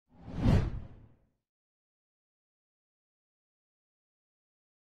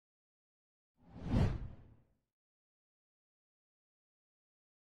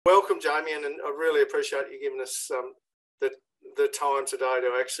welcome, Jamie, and I really appreciate you giving us the time today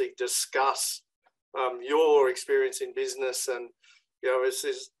to actually discuss your experience in business. And as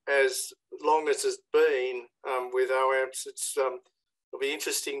long as it's been with OAMPS, it'll be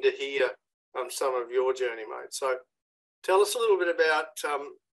interesting to hear some of your journey, mate. So tell us a little bit about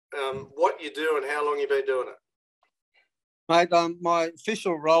what you do and how long you've been doing it. Mate, my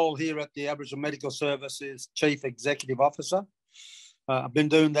official role here at the Aboriginal Medical Service is Chief Executive Officer. I've been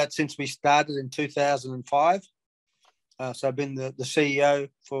doing that since we started in 2005. So I've been the CEO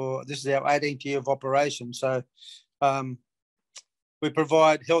this is our 18th year of operation. So we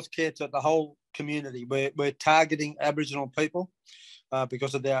provide healthcare to the whole community. We're targeting Aboriginal people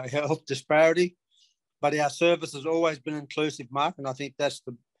because of their health disparity, but our service has always been inclusive, Mark, and I think that's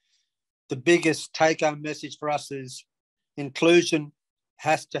the biggest take-home message for us is inclusion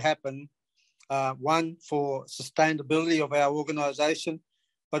has to happen, one, for sustainability of our organisation,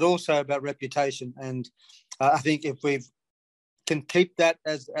 but also about reputation. And I think if we can keep that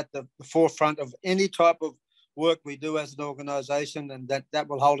as at the forefront of any type of work we do as an organisation, and that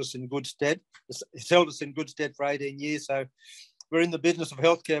will hold us in good stead. It's held us in good stead for 18 years. So we're in the business of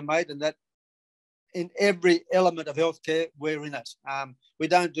healthcare, mate, and that in every element of healthcare, we're in it. We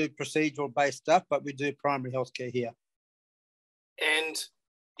don't do procedural-based stuff, but we do primary healthcare here. And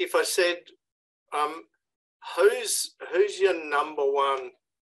if I said, who's your number one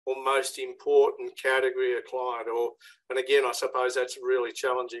or most important category of client? And again, I suppose that's really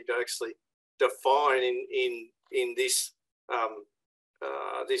challenging to actually define in this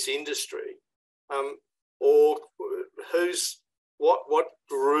this industry. Or what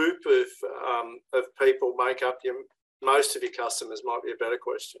group of people make up most of your customers might be a better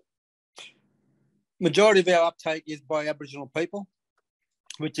question. Majority of our uptake is by Aboriginal people,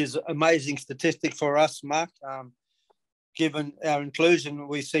 which is an amazing statistic for us, Mark. Given our inclusion,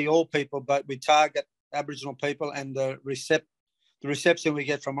 we see all people, but we target Aboriginal people, and the reception we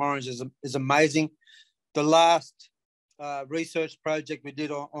get from Orange is amazing. The last research project we did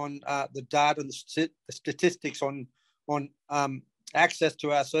on the data and the statistics on access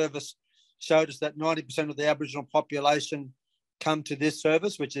to our service showed us that 90% of the Aboriginal population come to this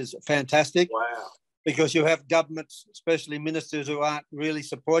service, which is fantastic. Wow. Because you have governments, especially ministers who aren't really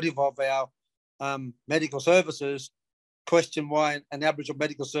supportive of our medical services, question why an Aboriginal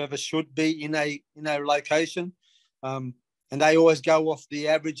medical service should be in a location. And they always go off the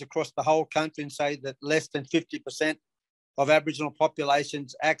average across the whole country and say that less than 50% of Aboriginal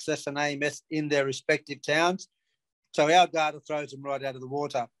populations access an AMS in their respective towns. So our data throws them right out of the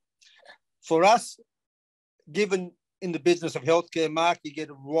water. For us, given in the business of healthcare, Mark, you get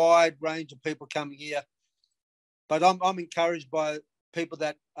a wide range of people coming here. But I'm encouraged by people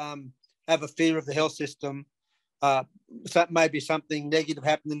that have a fear of the health system. So maybe something negative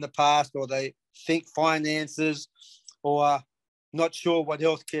happened in the past, or they think finances, or not sure what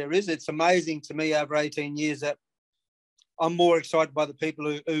healthcare is. It's amazing to me over 18 years that I'm more excited by the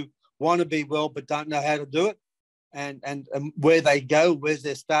people who want to be well but don't know how to do it, and where they go, where's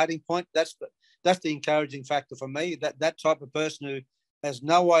their starting point. That's the encouraging factor for me, that type of person who has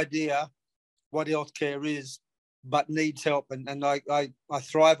no idea what healthcare is but needs help, and I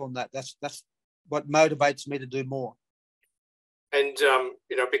thrive on that. That's what motivates me to do more. And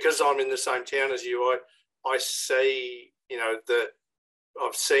because I'm in the same town as you, I see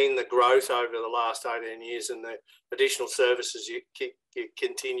I've seen the growth over the last 18 years and the additional services you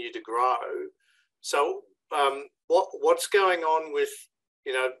continue to grow. So what's going on with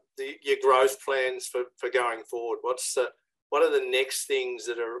your growth plans for going forward? What are the next things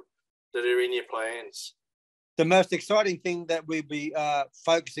that are in your plans? The most exciting thing that we'll be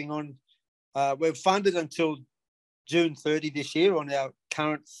focusing on, we're funded until June 30 this year on our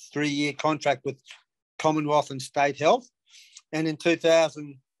current 3-year contract with Commonwealth and State Health. And in July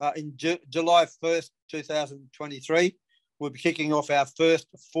 1st, 2023, we'll be kicking off our first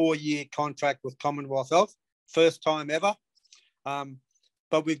 4-year contract with Commonwealth Health, first time ever.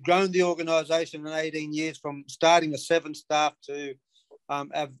 But we've grown the organisation in 18 years from starting with 7 staff to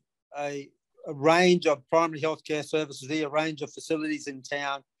have a range of primary healthcare services here, a range of facilities in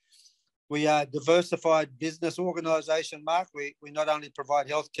town. We are a diversified business organisation, Mark. We not only provide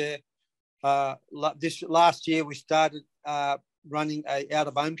healthcare. This last year, we started running a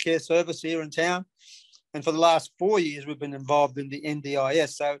out-of-home care service here in town. And for the last 4 years, we've been involved in the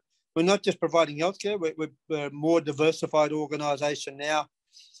NDIS. So we're not just providing healthcare, we're a more diversified organisation now.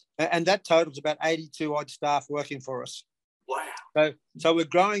 And that totals about 82 odd staff working for us. Wow. So we're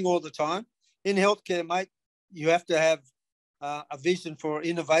growing all the time. In healthcare, mate, you have to have a vision for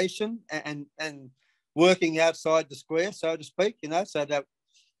innovation and working outside the square, so to speak, so that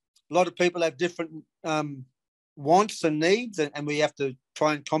a lot of people have different wants and needs, and we have to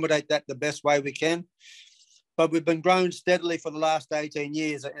try and accommodate that the best way we can. But we've been growing steadily for the last 18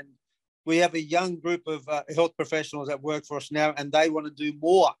 years, and we have a young group of health professionals that work for us now, and they want to do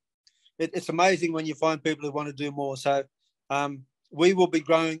more. It's amazing when you find people who want to do more. So we will be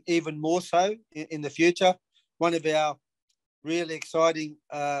growing even more so in the future. One of our really exciting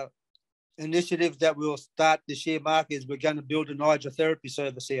initiatives that we'll start this year, Mark, is we're going to build an hydrotherapy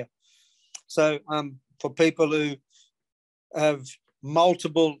service here. So for people who have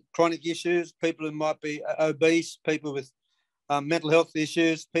multiple chronic issues, people who might be obese, people with mental health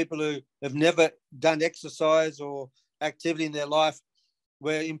issues, people who have never done exercise or activity in their life,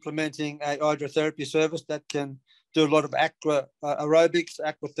 we're implementing a hydrotherapy service that can do a lot of aerobics,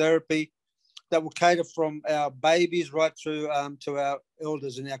 aquatherapy, that will cater from our babies right through to our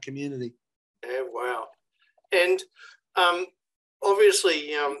elders in our community. Yeah, wow. And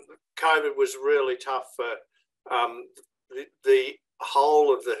obviously, COVID was really tough for the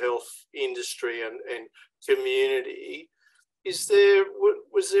whole of the health industry and community. Was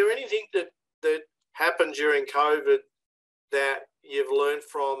there anything that happened during COVID that you've learned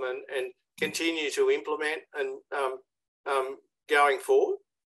from and continue to implement and going forward?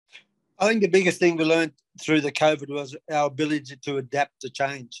 I think the biggest thing we learned through the COVID was our ability to adapt to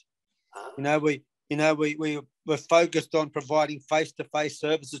change. We were focused on providing face-to-face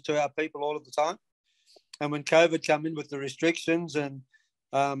services to our people all of the time. And when COVID came in with the restrictions and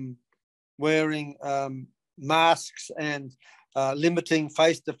wearing masks and limiting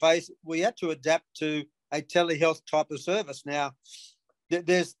face-to-face, we had to adapt to a telehealth type of service. Now,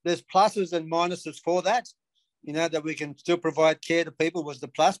 there's pluses and minuses for that. That we can still provide care to people was the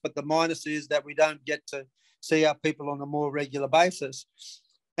plus, but the minus is that we don't get to see our people on a more regular basis.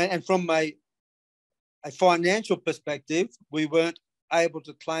 And from a financial perspective, we weren't able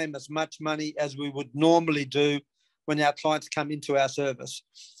to claim as much money as we would normally do when our clients come into our service.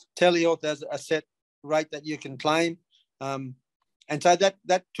 Telehealth has a set rate that you can claim. And so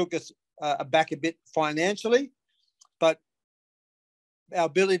that took us back a bit financially, but our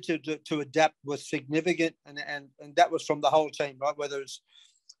ability to adapt was significant, and that was from the whole team, right? Whether it's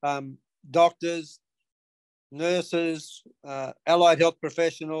doctors, nurses, allied health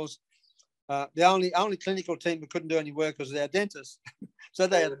professionals. The only clinical team that couldn't do any work was our dentists. So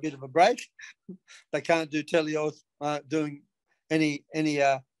they had a bit of a break. They can't do telehealth, doing any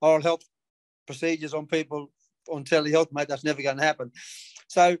oral health procedures on people on telehealth, mate. That's never going to happen.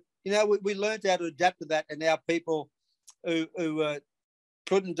 So, we learned how to adapt to that, and our people who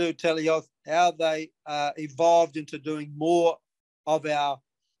couldn't do telehealth, how they evolved into doing more of our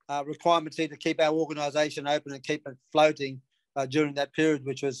requirements here to keep our organisation open and keep it floating during that period,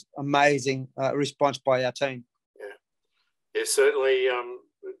 which was amazing response by our team. Yeah, certainly.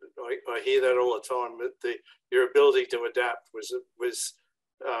 I hear that all the time. That your ability to adapt was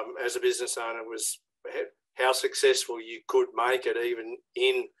as a business owner was how successful you could make it, even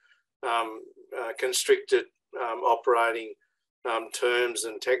in constricted operating terms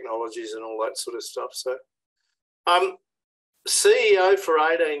and technologies and all that sort of stuff. So, CEO for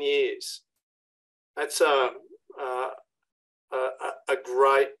 18 years. That's a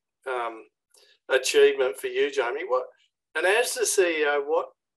great achievement for you, Jamie. And as the CEO,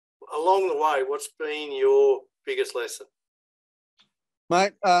 along the way, what's been your biggest lesson?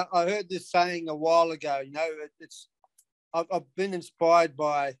 Mate, I heard this saying a while ago. I've been inspired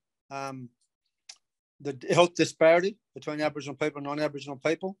by the health disparity between Aboriginal people and non-Aboriginal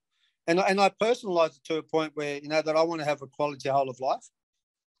people. And I personalise it to a point where, that I want to have a quality whole of life.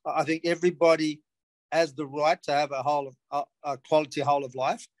 I think everybody has the right to have a quality whole of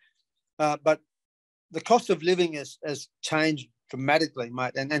life. But the cost of living has changed dramatically,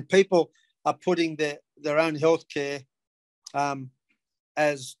 mate. And people are putting their own healthcare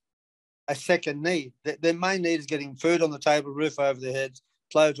as a second need. Their main need is getting food on the table, roof over their heads,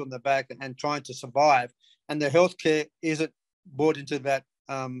 clothes on their back, and trying to survive. And their healthcare isn't brought into that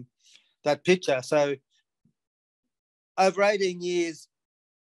picture. So over 18 years,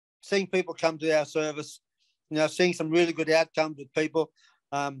 seeing people come to our service, seeing some really good outcomes with people.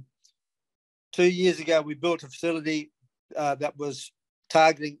 2 years ago, we built a facility that was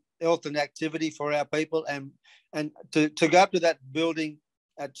targeting health and activity for our people, and to go up to that building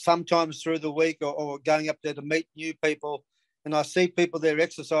at sometimes through the week or going up there to meet new people, and I see people there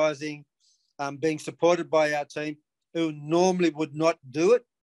exercising, being supported by our team who normally would not do it.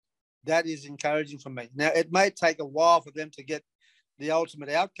 That is encouraging for me. Now, it may take a while for them to get the ultimate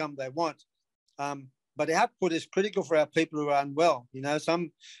outcome they want, but output is critical for our people who are unwell.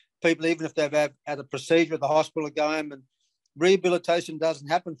 Some people, even if they've had a procedure at the hospital, go home rehabilitation doesn't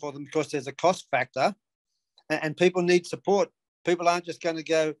happen for them because there's a cost factor, and people need support. People aren't just going to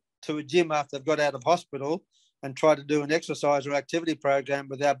go to a gym after they've got out of hospital and try to do an exercise or activity program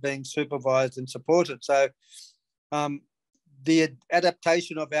without being supervised and supported. So the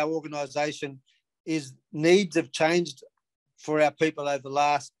adaptation of our organisation is needs have changed for our people over the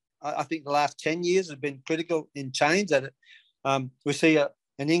last, I think the last 10 years have been critical in change. We see an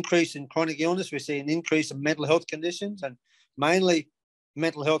increase in chronic illness. We see an increase in mental health conditions, and mainly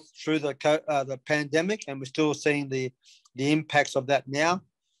mental health through the pandemic, and we're still seeing the impacts of that now.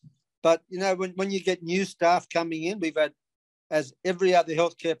 But, you know, when you get new staff coming in, we've had, as every other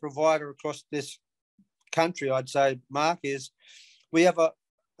healthcare provider across this country, I'd say, Mark, is we have a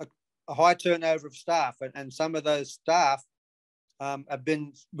high turnover of staff, and some of those staff have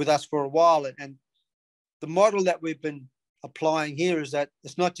been with us for a while. And the model that we've been applying here is that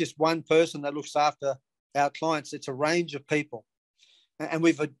it's not just one person that looks after our clients, it's a range of people. And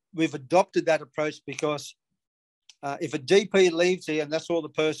we've adopted that approach because if a GP leaves here and that's all the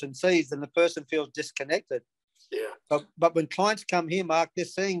person sees, then the person feels disconnected. Yeah. But when clients come here, Mark, they're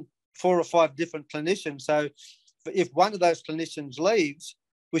seeing 4 or 5 different clinicians. So if one of those clinicians leaves,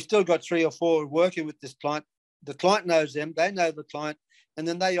 we've still got 3 or 4 working with this client. The client knows them, they know the client, and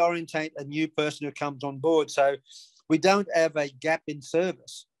then they orientate a new person who comes on board. So we don't have a gap in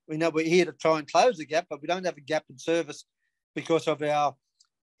service. We know we're here to try and close the gap, but we don't have a gap in service because of our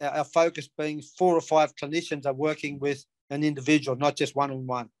focus being 4 or 5 clinicians are working with an individual, not just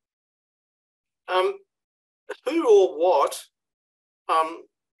one-on-one. Who or what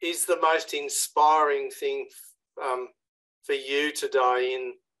is the most inspiring thing for you today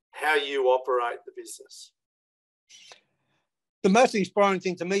in how you operate the business? The most inspiring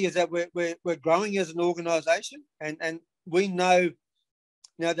thing to me is that we're growing as an organisation, and we know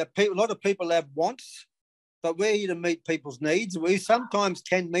now that a lot of people have wants, but we're here to meet people's needs. We sometimes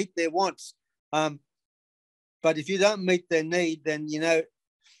can meet their wants, but if you don't meet their need, then, you know,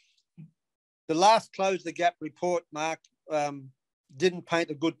 the last Close the Gap report, Mark, didn't paint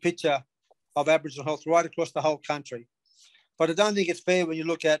a good picture of Aboriginal health right across the whole country. But I don't think it's fair when you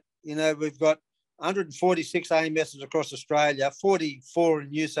look at, you know, we've got 146 AMSs across Australia, 44 in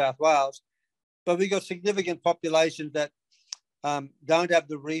New South Wales, but we've got significant populations that don't have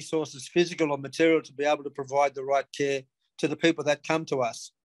the resources, physical or material, to be able to provide the right care to the people that come to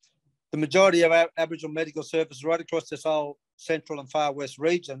us. The majority of our Aboriginal medical services right across this whole central and far west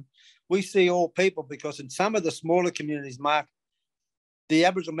region, we see all people, because in some of the smaller communities, Mark, the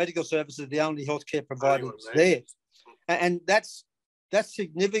Aboriginal medical service is the only healthcare provider there. And that's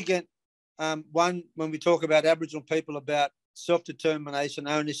significant. One, when we talk about Aboriginal people, about self-determination,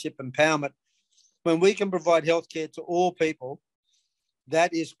 ownership, empowerment, when we can provide healthcare to all people,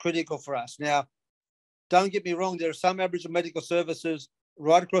 that is critical for us. Now, don't get me wrong, there are some Aboriginal medical services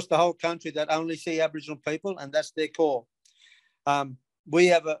right across the whole country that only see Aboriginal people, and that's their core. We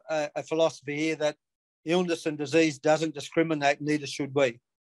have a philosophy here that illness and disease doesn't discriminate, neither should we.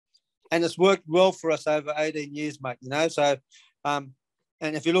 And it's worked well for us over 18 years, mate, you know. So, and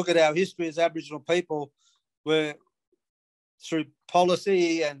if you look at our history as Aboriginal people, we're through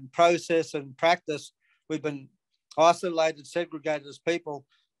policy and process and practice, we've been isolated, segregated as people.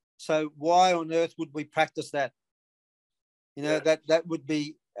 So why on earth would we practice that? You know, that would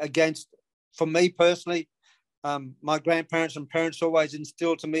be against, for me personally, my grandparents and parents always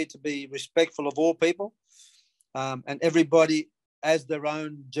instilled to me to be respectful of all people, and everybody has their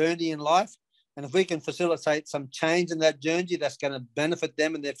own journey in life. And if we can facilitate some change in that journey that's going to benefit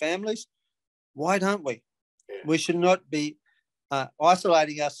them and their families, why don't we? Yeah. We should not be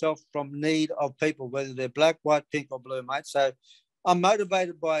isolating ourselves from need of people, whether they're black, white, pink or blue, mate. So I'm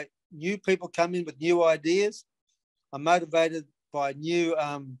motivated by new people coming with new ideas. I'm motivated by new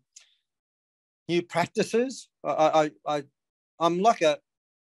practices. I'm like a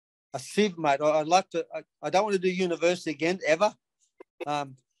sieve, mate. I don't want to do university again, ever.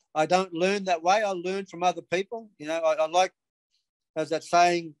 I don't learn that way. I learn from other people. You know, I like, as that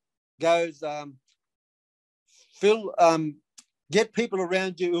saying goes, get people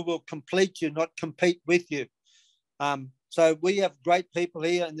around you who will complete you, not compete with you. So we have great people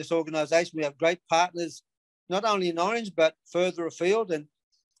here in this organisation. We have great partners, not only in Orange, but further afield. And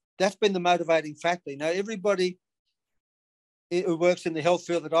that's been the motivating factor. You know, everybody who works in the health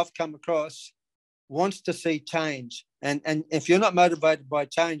field that I've come across wants to see change. And if you're not motivated by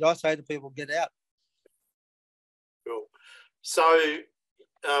change, I say to people, get out. Cool. So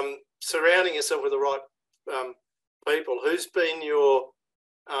surrounding yourself with the right people, who's been your,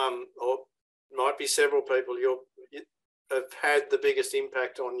 or might be several people, you have had the biggest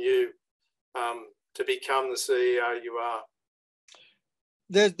impact on you to become the CEO you are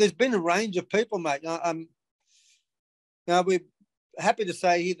there's been a range of people, mate. We're happy to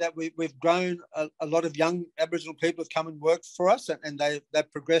say here that we've grown a lot of young Aboriginal people have come and worked for us, and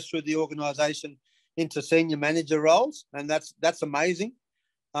they've progressed through the organisation into senior manager roles, and that's amazing.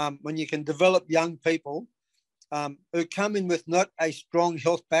 When you can develop young people who come in with not a strong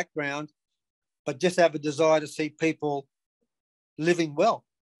health background, but just have a desire to see people living well.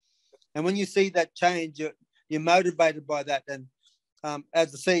 And when you see that change, you're motivated by that. And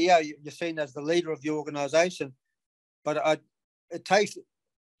as the CEO, you're seen as the leader of the organisation. But it takes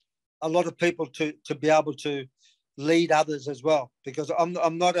a lot of people to be able to lead others as well, because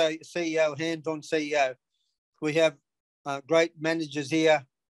I'm not a CEO, hands-on CEO. We have great managers here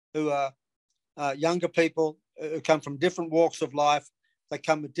who are younger people who come from different walks of life. They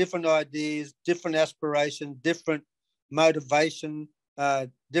come with different ideas, different aspirations, different motivation,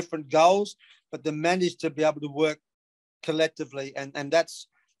 different goals, but they manage to be able to work collectively, and that's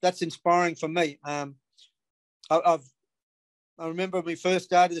inspiring for me. I remember when we first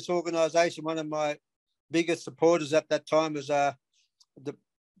started this organisation, one of my biggest supporters at that time was the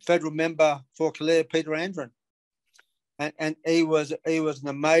federal member for Calare, Peter Andren, and he was an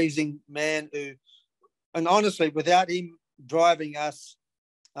amazing man who, and honestly, without him driving us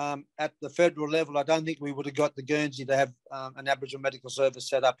at the federal level, I don't think we would have got the Guernsey to have an Aboriginal medical service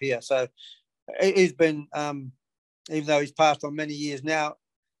set up here. So he's been, even though he's passed on many years now,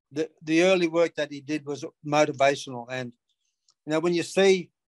 the early work that he did was motivational. And when you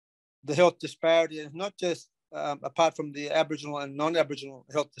see the health disparity, it's not just apart from the Aboriginal and non-Aboriginal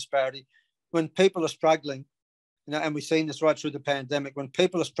health disparity, when people are struggling, and we've seen this right through the pandemic, when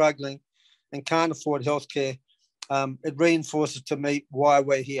people are struggling and can't afford healthcare, it reinforces to me why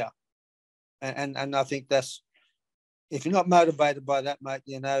we're here. And I think that's, if you're not motivated by that, mate,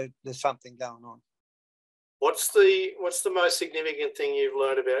 there's something going on. What's the most significant thing you've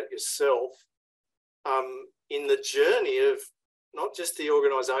learned about yourself in the journey of not just the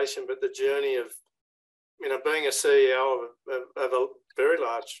organisation, but the journey of being a CEO of a very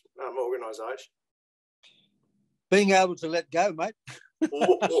large organisation? Being able to let go, mate.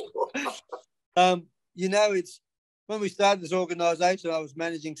 It's when we started this organisation, I was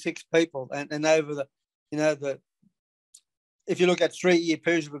managing 6 people, and over the if you look at 3-year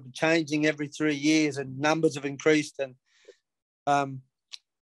periods, we've been changing every 3 years, and numbers have increased. And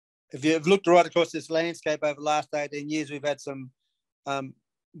if you've looked right across this landscape over the last 18 years, we've had some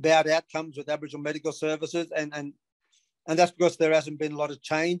bad outcomes with Aboriginal medical services, and that's because there hasn't been a lot of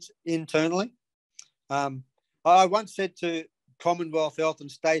change internally. I once said to Commonwealth Health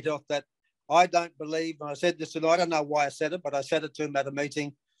and State Health that I don't believe, and I said this, and I don't know why I said it, but I said it to him at a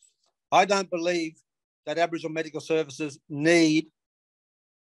meeting, I don't believe that Aboriginal medical services need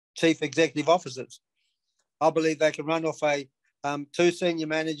chief executive officers. I believe they can run off 2 senior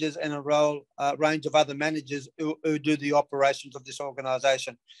managers and a range of other managers who do the operations of this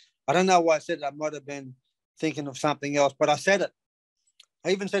organisation. I don't know why I said it. I might have been thinking of something else, but I said it.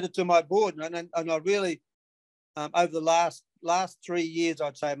 I even said it to my board, and I really, over the last 3 years,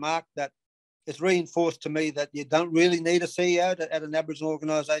 I'd say, Mark, that it's reinforced to me that you don't really need a CEO at an Aboriginal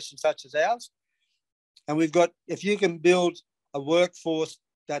organisation such as ours. And we've got, if you can build a workforce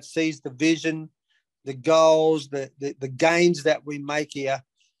that sees the vision, the goals, the gains that we make here,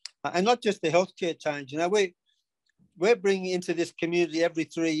 and not just the healthcare change. We're bringing into this community every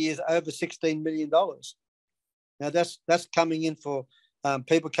 3 years over $16 million. Now that's coming in for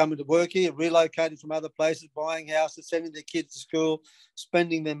people coming to work here, relocating from other places, buying houses, sending their kids to school,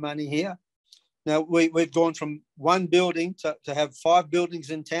 spending their money here. Now we've gone from 1 building to have 5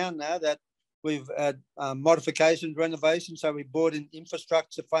 buildings in town now that we've had modifications, renovations. So we brought in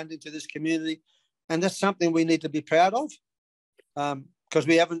infrastructure funding to this community. And that's something we need to be proud of, because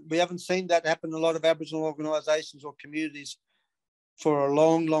we haven't seen that happen in a lot of Aboriginal organisations or communities for a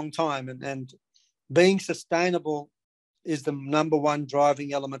long, long time. And being sustainable is the number 1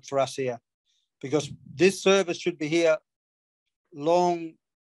 driving element for us here, because this service should be here long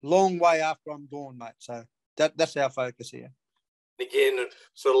way after I'm gone, mate. So that's our focus here. Again, it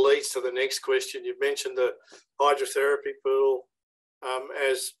sort of leads to the next question. You've mentioned the hydrotherapy pool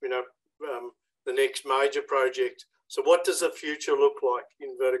as the next major project. So what does the future look like,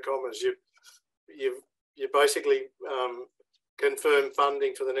 in inverted commas? You basically confirmed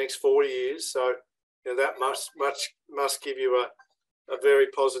funding for the next 4 years. So that must give you a very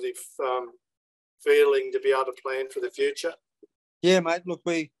positive feeling to be able to plan for the future. Yeah, mate. Look,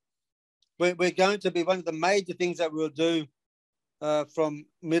 we're going to be, one of the major things that we'll do from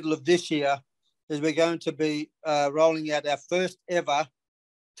middle of this year is we're going to be rolling out our first ever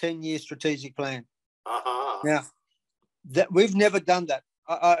 10-year strategic plan. Uh-huh. Now, that we've never done that.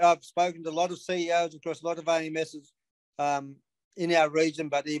 I've spoken to a lot of CEOs across a lot of AMSs in our region,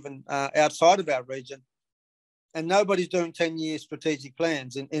 but even outside of our region, and nobody's doing 10-year strategic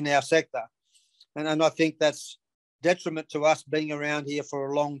plans in our sector. And I think that's detriment to us being around here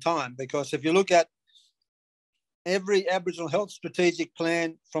for a long time, because if you look at every Aboriginal health strategic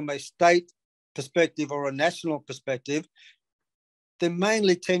plan from a state perspective or a national perspective, they're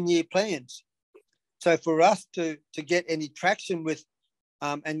mainly 10-year plans. So for us to get any traction with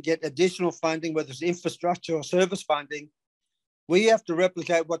and get additional funding, whether it's infrastructure or service funding, we have to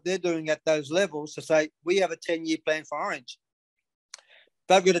replicate what they're doing at those levels to say, we have a 10-year plan for Orange. If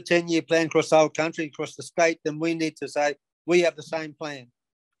they've got a 10-year plan across the whole country, across the state, then we need to say, we have the same plan.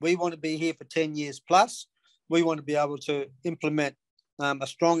 We want to be here for 10 years plus. We want to be able to implement a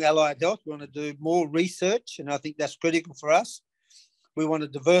strong allied health. We want to do more research, and I think that's critical for us. We want to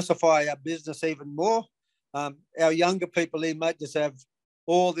diversify our business even more. Our younger people here might just have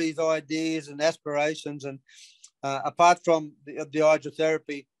all these ideas and aspirations, and apart from the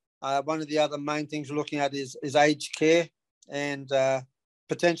hydrotherapy, one of the other main things we're looking at is aged care and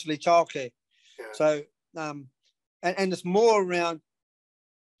potentially childcare. Yeah. So, and it's more around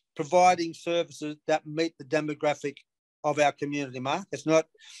providing services that meet the demographic of our community, Mark. It's not,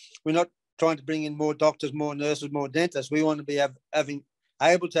 we're not trying to bring in more doctors, more nurses, more dentists. We want to be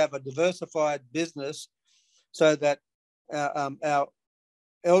able to have a diversified business so that our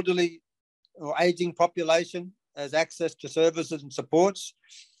elderly or aging population has access to services and supports,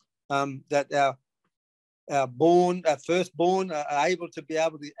 that our firstborn are able to be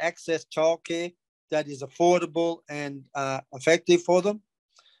able to access childcare that is affordable and effective for them.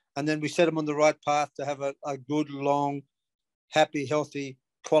 And then we set them on the right path to have a good, long, happy, healthy,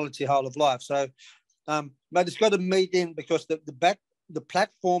 quality whole of life. So, but it's got to meet in, because the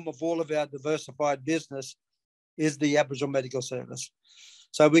platform of all of our diversified business is the Aboriginal Medical Service.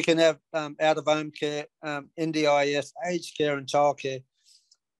 So we can have out-of-home care, NDIS, aged care and childcare,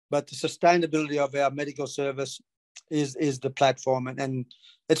 but the sustainability of our medical service is the platform. And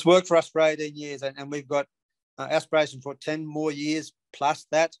it's worked for us for 18 years, and we've got aspirations for 10 more years plus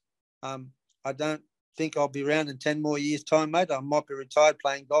that. I don't think I'll be around in 10 more years' time, mate. I might be retired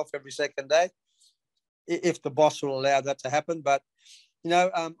playing golf every second day, if the boss will allow that to happen. But, you know,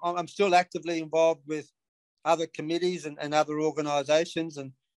 I'm still actively involved with other committees and other organisations,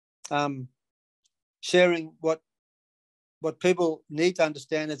 and sharing what people need to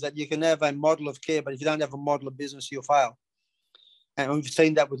understand is that you can have a model of care, but if you don't have a model of business, you'll fail. And we've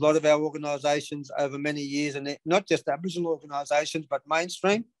seen that with a lot of our organisations over many years, and not just Aboriginal organisations, but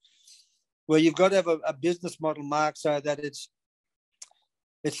mainstream, where you've got to have a business model, Mark, so that it's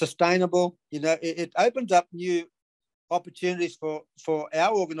sustainable. You know, it opens up new opportunities for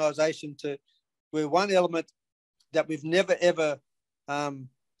our organisation where one element that we've never, ever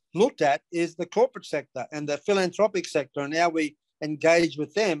looked at is the corporate sector and the philanthropic sector, and how we engage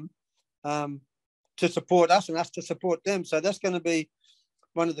with them to support us and us to support them. So that's going to be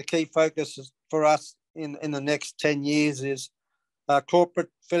one of the key focuses for us in the next 10 years is corporate,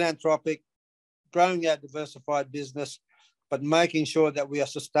 philanthropic, growing our diversified business, but making sure that we are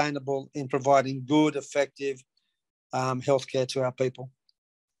sustainable in providing good, effective healthcare to our people.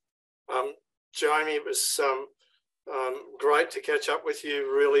 Jamie, it was great to catch up with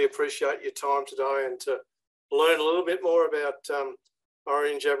you. Really appreciate your time today and to learn a little bit more about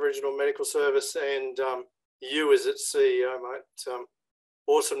Orange Aboriginal Medical Service and you as its CEO, mate.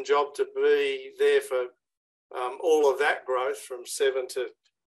 Awesome job to be there for all of that growth from 7 to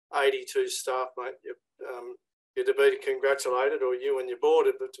 82 staff, mate. You're to be congratulated, or you and your board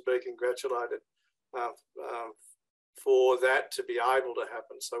are to be congratulated for that to be able to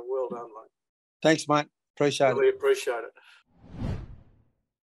happen. So well done, mate. Thanks, mate. Appreciate it. Really appreciate it.